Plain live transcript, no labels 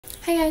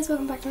Hi guys,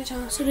 welcome back to my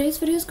channel. So today's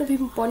video is going to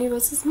be Bonnie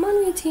Rose's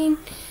morning routine.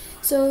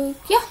 So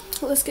yeah,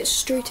 let's get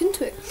straight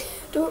into it.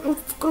 I'm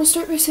going to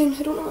start very soon.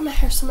 I don't know why my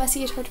hair's so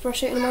messy. It's hard to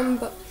brush it in the morning,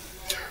 but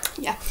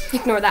yeah,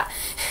 ignore that.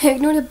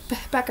 Ignore the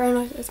background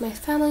noise. It's my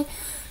family.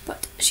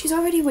 But she's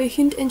already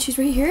awakened and she's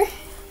right here.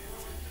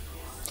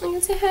 I'm going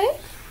to say hi.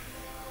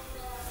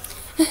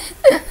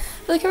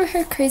 Look at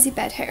her crazy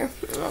bed hair.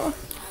 Oh,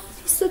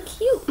 she's so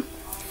cute.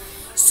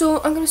 So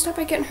I'm going to start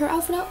by getting her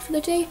outfit out for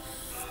the day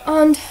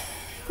and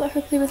let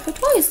her play with her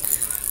toys.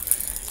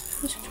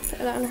 Just put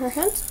that in her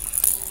hands.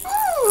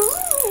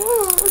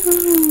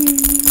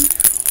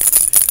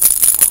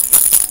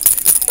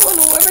 Oh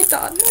no, where my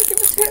dog? I'll give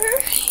it to her.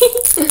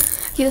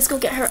 Okay, let's go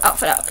get her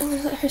outfit out. I'm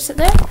gonna let her sit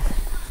there,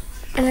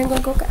 and I'm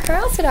gonna go get her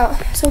outfit out.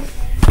 So,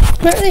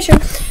 I'm not really sure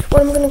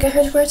what I'm gonna get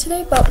her to wear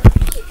today, but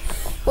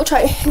we'll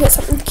try and get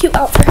something cute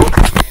out for her.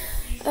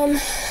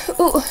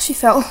 Oh, she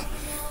fell.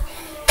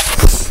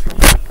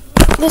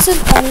 This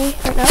is Bonnie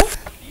right now.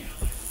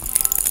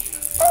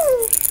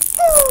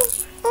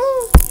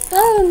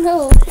 Oh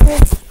no.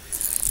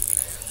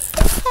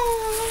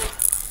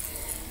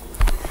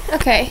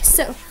 Okay,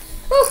 so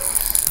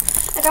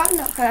I got an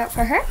outfit out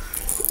for her.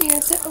 You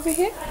gonna sit over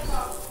here?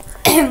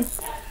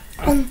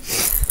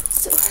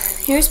 So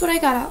here's what I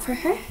got out for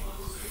her.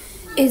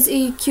 Is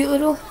a cute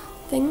little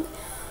thing,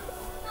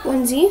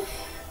 onesie,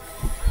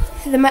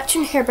 the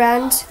matching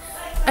hairband,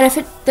 and if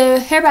the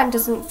hairband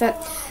doesn't fit,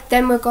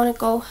 then we're gonna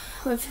go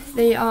with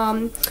the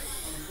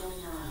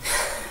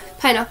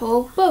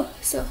pineapple bow.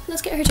 So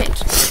let's get her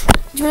changed.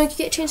 Do you want to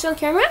get changed on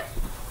camera?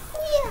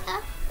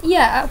 Yeah.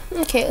 Yeah.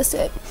 Okay, let's do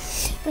it.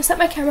 I'm gonna set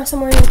my camera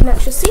somewhere you can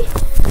actually see.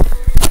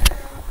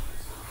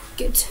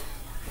 Good.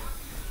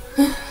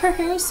 Her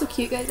hair is so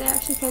cute, guys. I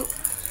actually think.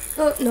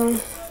 Oh no.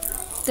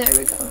 There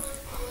we go.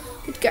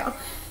 Good girl.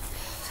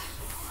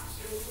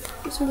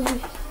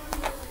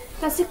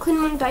 That's the clean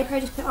one diaper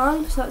I just put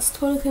on, so that's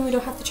totally clean. We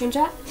don't have to change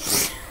that.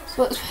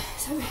 So let's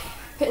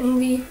putting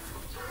the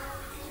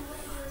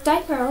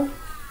diaper on.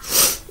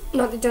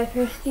 Not the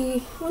diaper,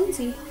 the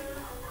onesie.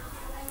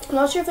 I'm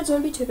not sure if it's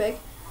going to be too big.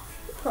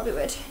 Probably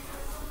would.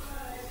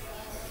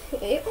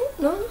 Okay, oh,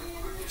 no.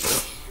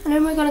 And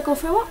then we're going to go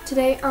for a walk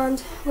today,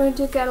 and we're going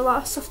to get a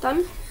lot of stuff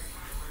done.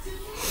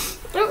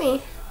 Aren't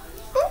we?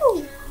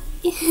 Oh!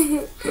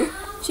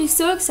 She's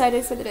so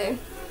excited for the day.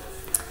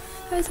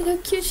 Guys, look how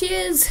cute she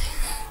is.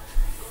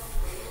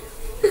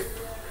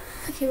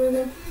 Okay, we're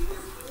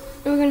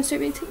going to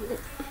start making it.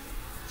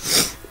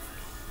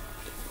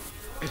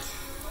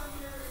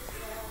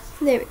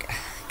 There we go.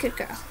 Good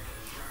girl.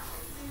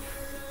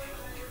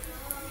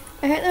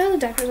 I hate that the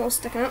diaper's all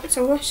sticking out,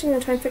 so I'm actually going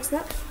to try and fix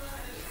that.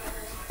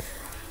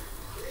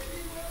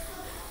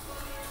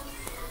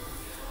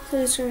 So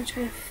I'm just going to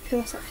try and peel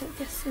this up like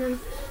this. And then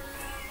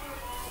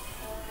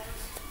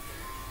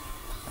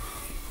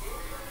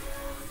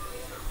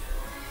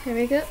there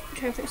we go.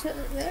 Try and fix it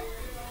like that.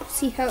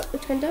 See how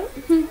it turned out.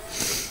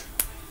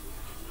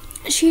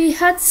 She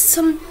had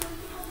some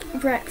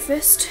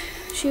breakfast.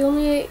 She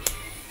only ate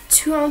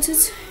 2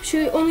 ounces.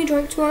 She only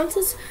drank 2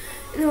 ounces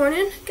in the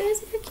morning. Guys,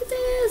 look how cute that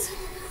is.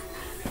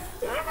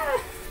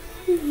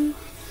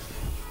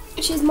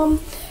 She's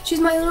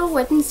my little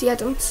Wednesday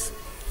Addams.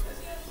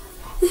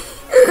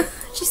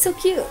 She's so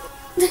cute.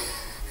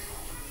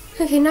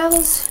 Okay, now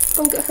let's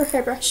go get her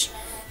hairbrush.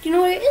 Do you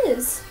know what it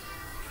is?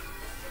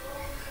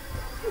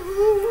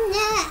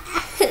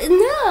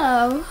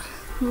 No.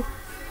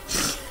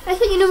 I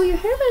thought you know what your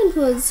hairband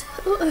was.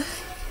 Oh,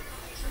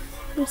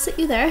 I'm gonna sit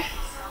you there.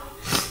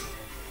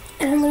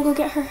 And I'm gonna go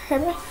get her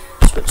hairbrush,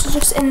 which is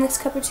just in this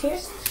cupboard here.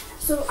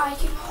 So I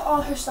keep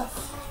all her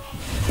stuff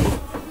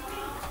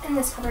in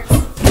this cupboard.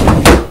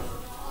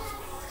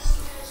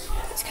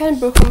 It's kind of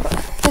broken, but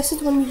this is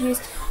the one we use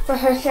for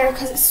her hair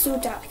because it's so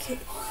delicate.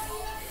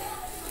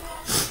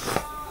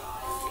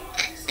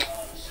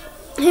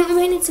 I think we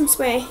might need some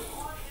spray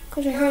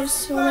because her hair is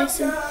so nice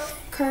and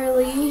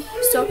curly.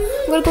 So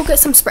I'm gonna go get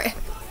some spray.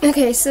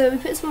 Okay, so we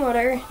put some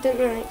water. Didn't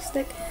really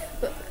stick,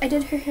 but I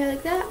did her hair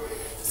like that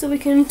so we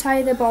can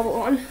tie the bobble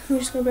on. We're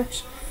just gonna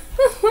brush.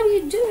 Oh, what are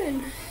you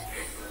doing?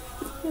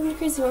 You're a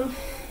crazy one.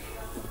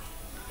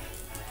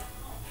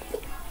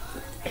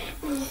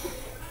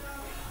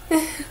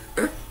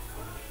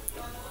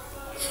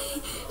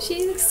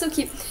 She looks so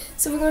cute.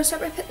 So we're going to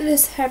start by putting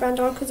this hairband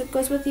on because it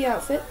goes with the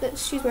outfit that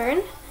she's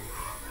wearing.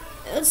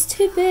 It's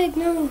too big,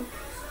 no.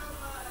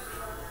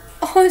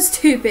 Oh, it's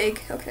too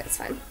big. Okay, that's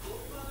fine.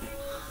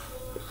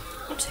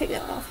 I'll take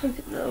that off and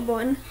put the little bow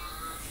in.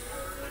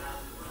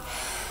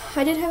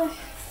 I did have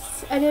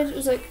a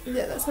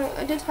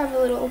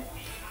little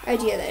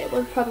idea that it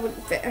probably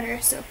wouldn't fit her,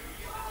 so.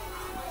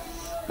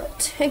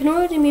 But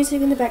ignore the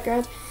music in the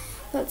background.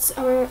 That's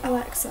our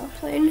Alexa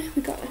playing.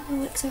 We got an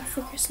Alexa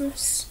for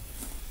Christmas.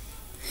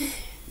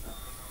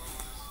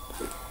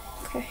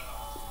 Okay.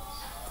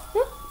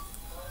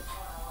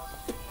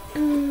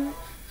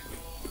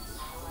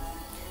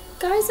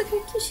 Guys, look how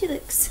cute she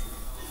looks.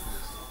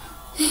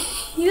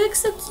 You look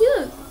so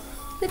cute.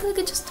 You look like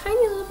a just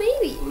tiny little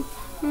baby.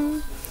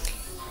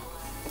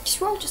 She's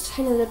small, just a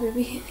tiny little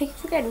baby. I keep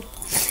forgetting.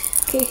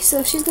 Okay,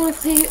 so she's gonna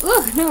play.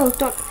 Oh no,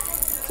 don't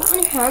put on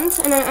your hands,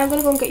 and then I'm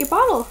gonna go and get your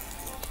bottle.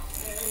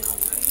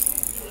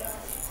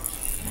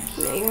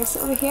 Now you're gonna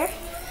sit over here.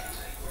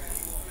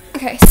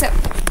 Okay, so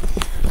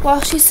while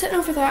she's sitting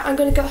over there, I'm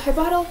gonna get her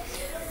bottle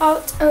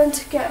out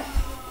and get.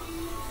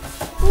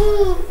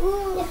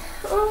 Oh,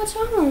 what's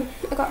wrong?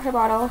 I got her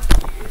bottle.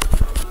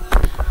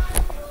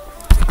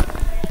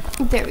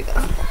 There we go.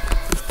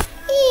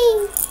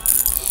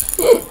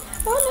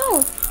 Oh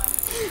no!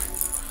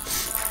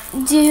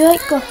 Do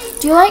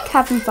you like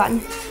having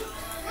fun?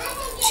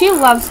 She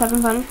loves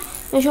having fun,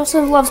 and she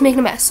also loves making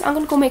a mess. I'm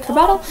gonna go make her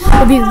bottle.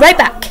 I'll be right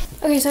back.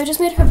 Okay, so I just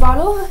made her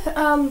bottle.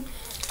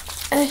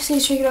 And I just need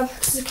to shake it up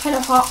because it's kind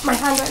of hot in my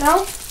hand right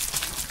now.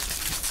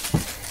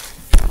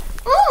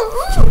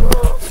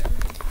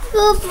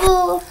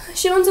 Bobo.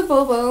 She wants a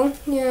bobo.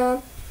 Yeah.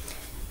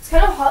 It's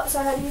kind of hot, so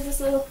I had to use this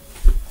little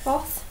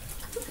cloth.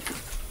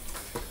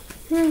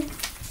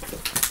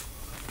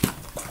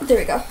 There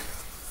we go.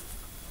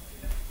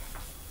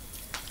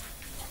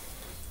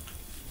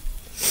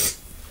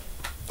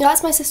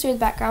 That's my sister's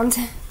background.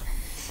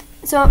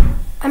 So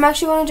I'm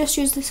actually going to just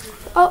use this.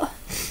 Oh,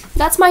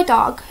 that's my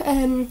dog.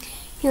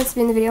 He wants to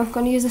be in the video. I'm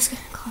going to use this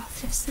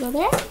cloth just to go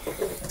there,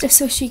 just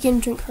so she can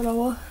drink her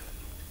bubble.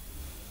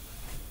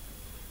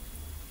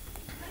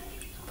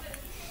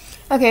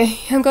 Okay,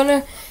 I'm going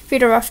to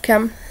feed her off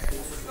cam.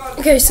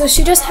 Okay, so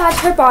she just had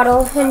her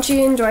bottle and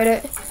she enjoyed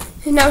it.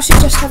 And now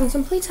she's just having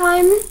some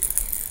playtime.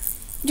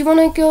 Do you want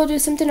to go do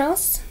something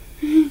else?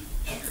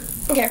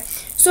 Okay,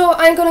 so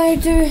I'm going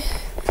to do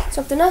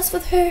something else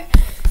with her.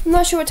 I'm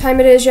not sure what time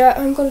it is yet.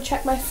 I'm going to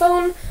check my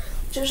phone,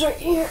 which is right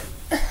here.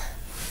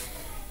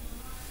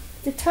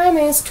 The time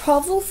is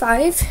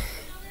 12:05.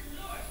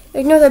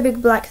 Ignore that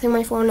big black thing on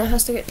my phone. It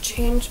has to get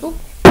changed. Oh.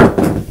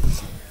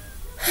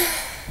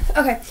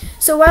 Okay,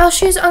 so while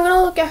I'm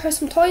going to get her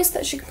some toys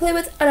that she can play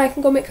with, and I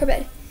can go make her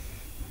bed.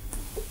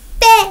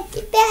 Bed!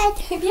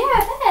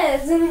 Yeah,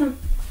 bed!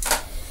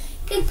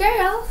 Good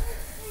girl.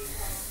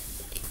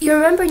 You're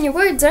remembering your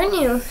words, aren't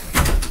you?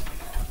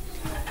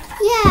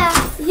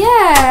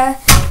 Yeah.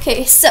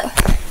 Okay, so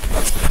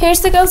here's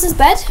the girls'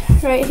 bed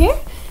right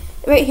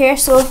here.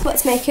 So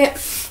let's make it.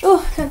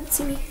 Oh, can't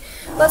see me.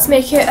 Let's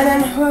make it, and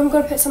then I'm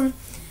gonna put some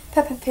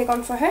Peppa Pig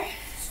on for her.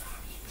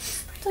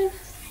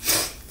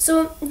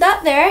 So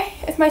that there,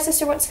 if my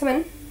sister wants to come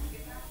in,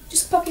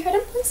 just pop your head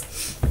in, please.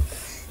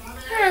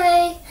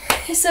 Hi.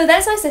 So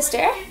that's my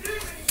sister,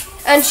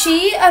 and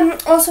she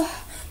also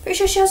pretty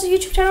sure she has a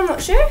YouTube channel. I'm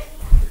not sure.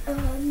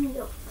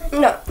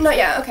 No, not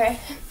yet. Okay.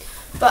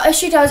 But if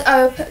she does,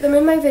 I'll put them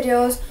in my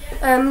videos.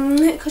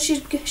 Cause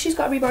she's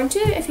got a reborn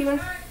too. If you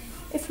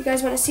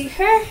guys want to see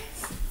her,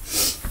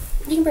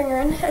 you can bring her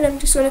in. And I'm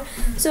just gonna.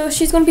 So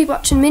she's gonna be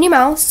watching Minnie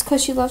Mouse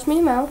cause she loves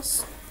Minnie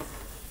Mouse.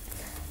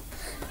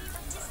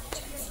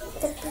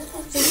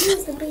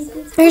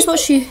 Here's what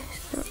she.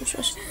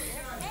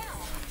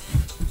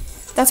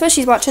 That's what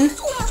she's watching.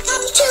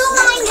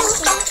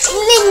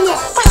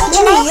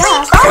 Minnie,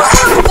 yeah.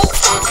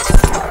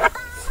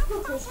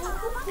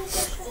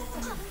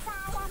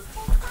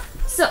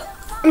 So,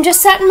 I'm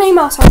just setting Minnie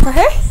Mouse on for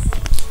her.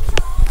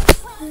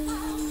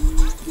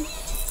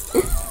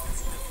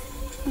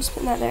 I'm just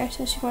putting that there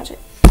so she can watch it.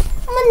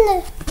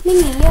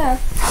 Minnie, yeah.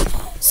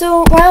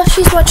 So, while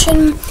she's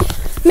watching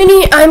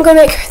Minnie, I'm going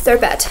to make their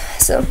bed.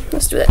 So,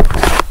 let's do it.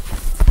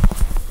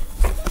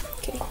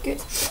 Okay, good.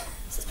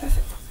 This is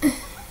perfect.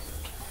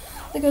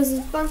 There goes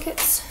the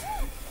blankets.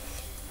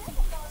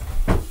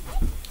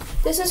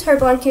 This is her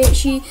blanket.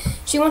 She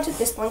wanted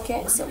this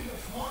blanket, so...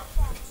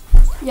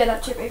 Yeah,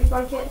 that's your baby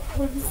blanket.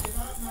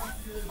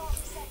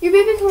 Your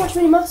baby can watch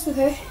Minnie Mouse with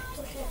her.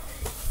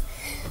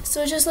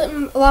 So just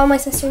allow my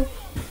sister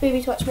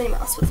baby to watch Minnie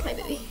Mouse with my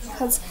baby,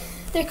 because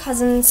they're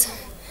cousins.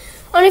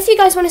 And if you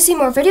guys want to see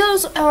more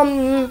videos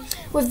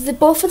with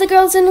both of the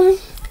girls in them,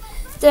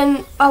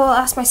 then I will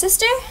ask my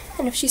sister,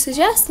 and if she says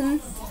yes, then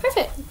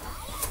perfect.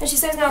 If she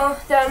says no,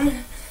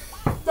 then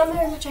not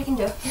very much I can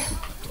do.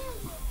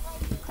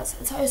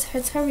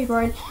 It's her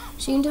reborn.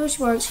 She can do what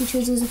she wants. She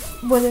chooses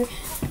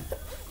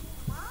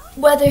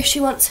whether she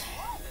wants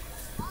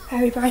her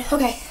reborn.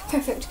 Okay,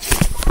 perfect.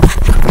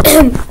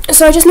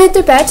 So I just made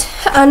their bed,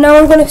 and now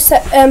I'm going to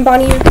set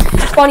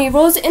Bonnie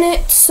Rose in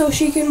it so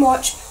she can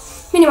watch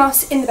Minnie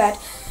Mouse in the bed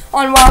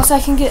on whilst I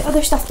can get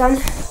other stuff done.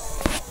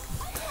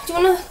 Do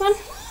you want to come on?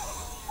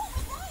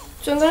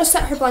 So I'm going to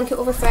set her blanket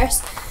over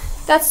first.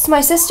 That's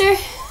my sister.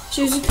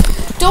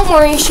 Don't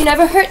worry, she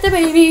never hurt the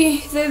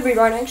baby, the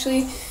reborn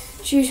actually.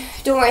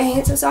 Don't worry,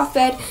 it's a soft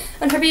bed,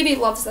 and her baby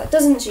loves that,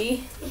 doesn't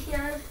she?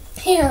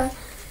 Yeah.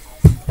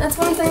 That's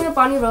one thing that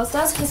Bonnie Rose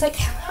does. It's like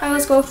I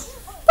always go,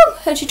 boom,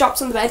 and she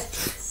drops on the bed.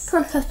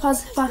 Come on, let's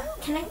pause.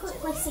 Can I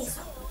quickly say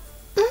something?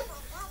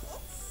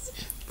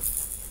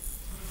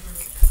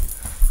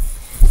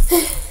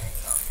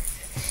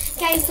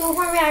 Guys, don't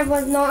worry, I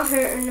was not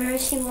hurting her.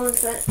 She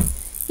loves it.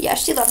 Yeah,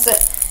 she loves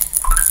it.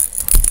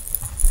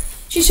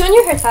 She's showing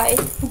you her toy.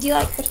 Do you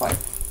like her toy?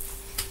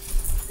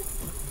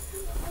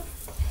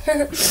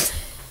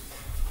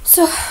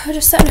 So I'm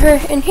just setting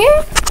her in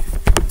here.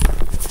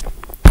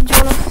 Do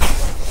you wanna?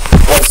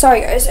 Oh,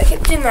 sorry guys, I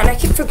keep doing that. I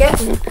keep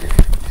forgetting.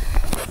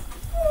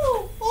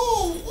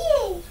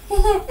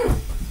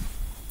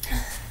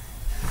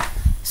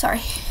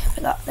 Sorry,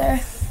 put that there.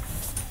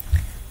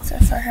 So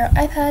for her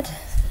iPad,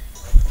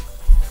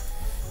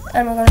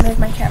 and we're gonna move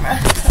my camera.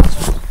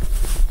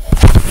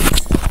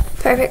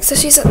 Perfect. So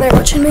she's sitting there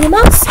watching Minnie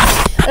Mouse,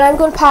 and I'm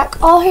going to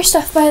pack all her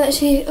stuff by that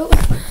she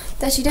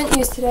didn't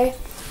use today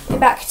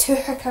back to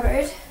her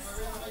cupboard.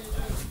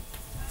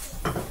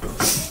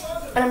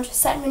 And I'm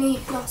just setting Minnie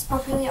Mouse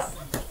properly up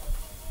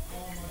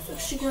so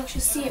she can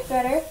actually see it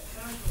better.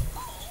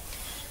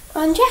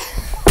 And yeah,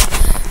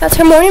 that's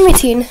her morning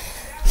routine.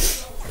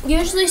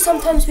 Usually,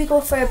 sometimes we go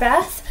for a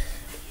bath.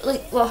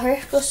 Like, well,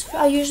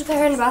 I usually put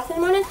her in the bath in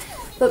the morning,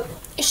 but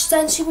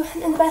since she went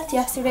in the bath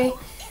yesterday,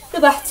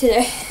 no bath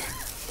today.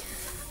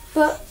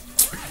 But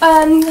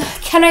I'm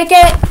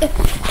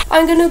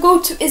gonna go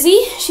to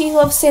Izzy. She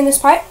loves saying this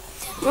part.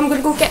 I'm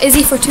gonna go get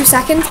Izzy for 2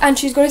 seconds, and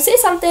she's gonna say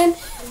something.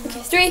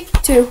 Okay, 3,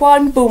 2,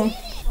 1, boom,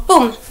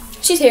 boom.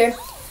 She's here.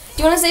 Do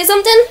you wanna say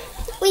something?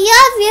 We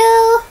love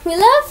you. We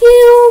love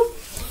you.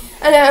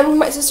 And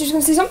my sister's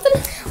gonna say something.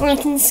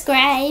 Like and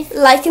subscribe.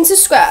 Like and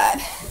subscribe.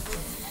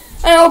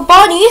 And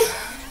Bonnie.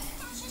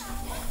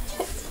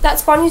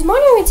 That's Bonnie's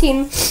morning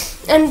routine,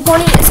 and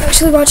Bonnie is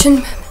actually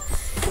watching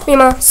Minnie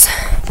Mouse.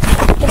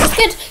 Which is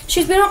good.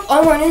 She's been up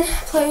all morning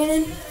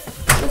playing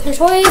with her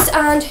toys,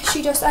 and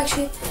she just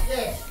actually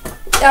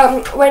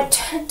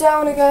went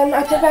down again.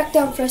 I put her back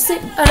down for a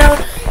sleep, and now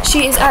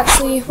she is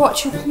actually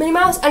watching Minnie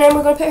Mouse, and then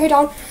we're going to put her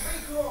down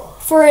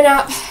for a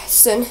nap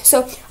soon.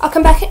 So I'll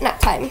come back at nap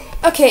time.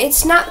 Okay,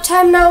 it's nap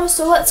time now,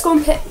 so let's go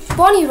and put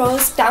Bonnie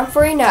Rose down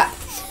for a nap.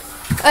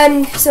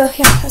 So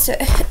yeah, that's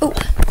it. Oh,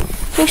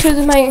 make sure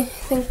that my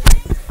thing.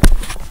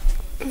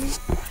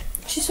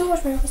 She's so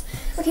much more.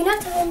 Okay,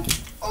 nap time.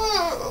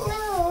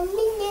 Oh,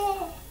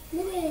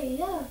 Minnie,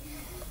 yeah.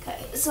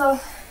 Okay, so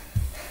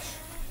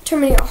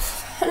turn Minnie off.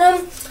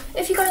 And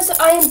if you guys,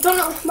 I don't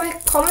know, my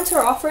comments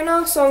are off right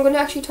now, so I'm going to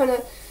actually turn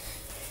it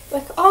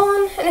like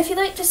on. And if you'd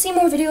like to see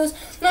more videos,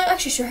 I'm not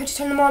actually sure how to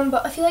turn them on,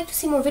 but if you'd like to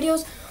see more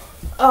videos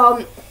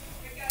of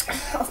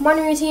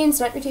morning routines,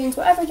 night routines,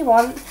 whatever you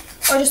want,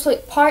 or just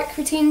like park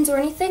routines or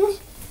anything,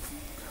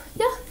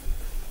 yeah,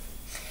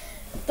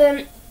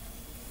 then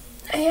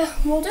yeah,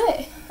 we'll do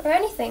it, or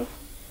anything.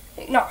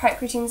 Like, not park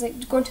routines,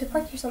 like going to the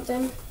park or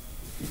something.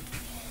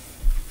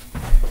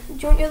 Do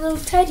you want your little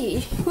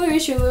teddy? Where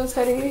is your little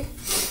teddy?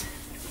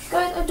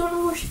 Guys, I don't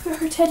know where she put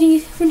her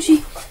teddy when she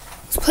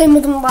was playing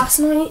with him last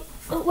night.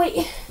 Oh,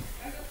 wait.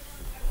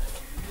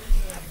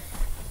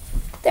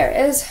 There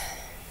it is.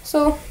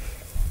 So,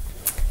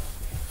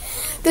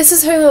 this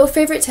is her little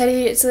favourite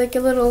teddy. It's like a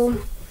little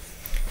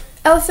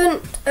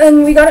elephant,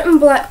 and we got it in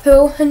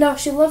Blackpool, and now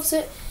she loves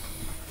it.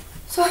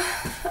 So,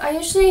 I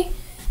usually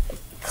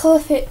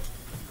clip it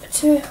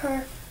to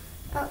her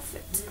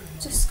outfit.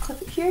 Just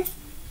clip it here.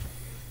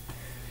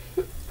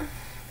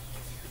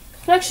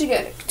 I can actually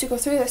get it to go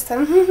through this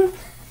time.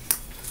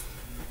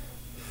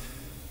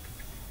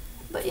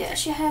 But yeah,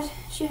 she had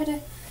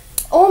a,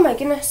 oh my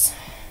goodness.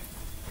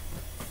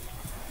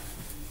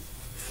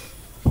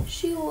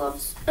 She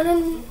loves, and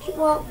then,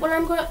 well, when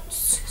I'm going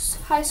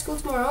to high school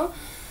tomorrow,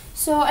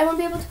 so I won't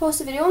be able to post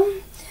a video.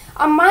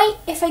 I might,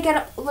 if I get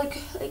up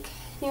like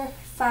near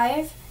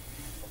 5.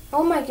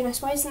 Oh my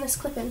goodness, why isn't this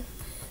clipping?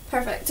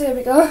 Perfect, there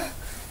we go.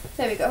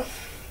 There we go.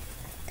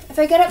 If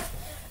I get up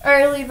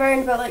early,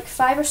 around about like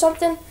 5 or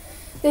something,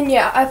 then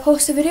yeah, I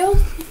post a video.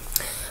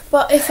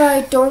 But if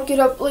I don't get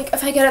up, like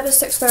if I get up at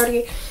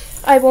 6:30,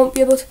 I won't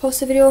be able to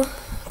post a video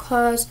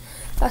because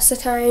that's the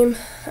time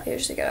I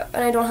usually get up,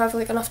 and I don't have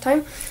like enough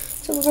time.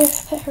 So we're going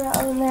to put her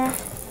out in there,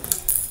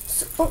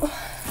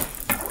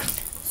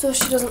 so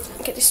she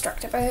doesn't get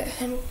distracted by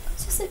it. And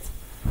just it.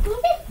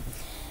 Okay.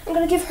 I'm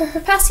gonna give her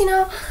her passy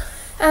now,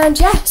 and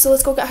yeah, so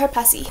let's go get her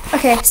passy.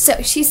 Okay,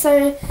 so she's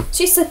sleeping.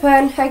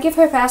 I give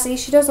her passy.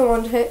 She doesn't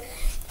want it.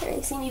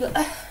 You see me, but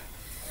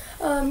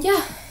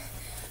yeah,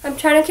 I'm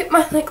trying to keep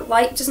my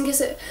light just in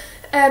case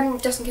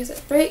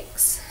it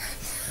breaks.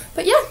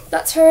 But yeah,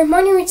 that's her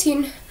morning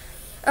routine,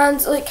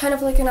 and like kind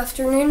of like an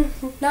afternoon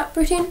nap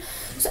routine.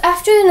 So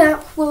after the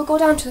nap, we'll go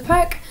down to the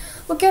park.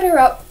 We'll get her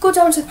up, go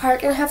down to the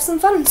park, and have some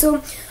fun.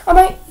 So I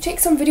might take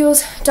some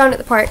videos down at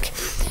the park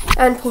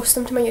and post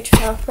them to my YouTube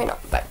channel. Why not?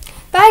 But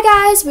bye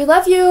guys, we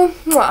love you.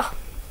 Mwah.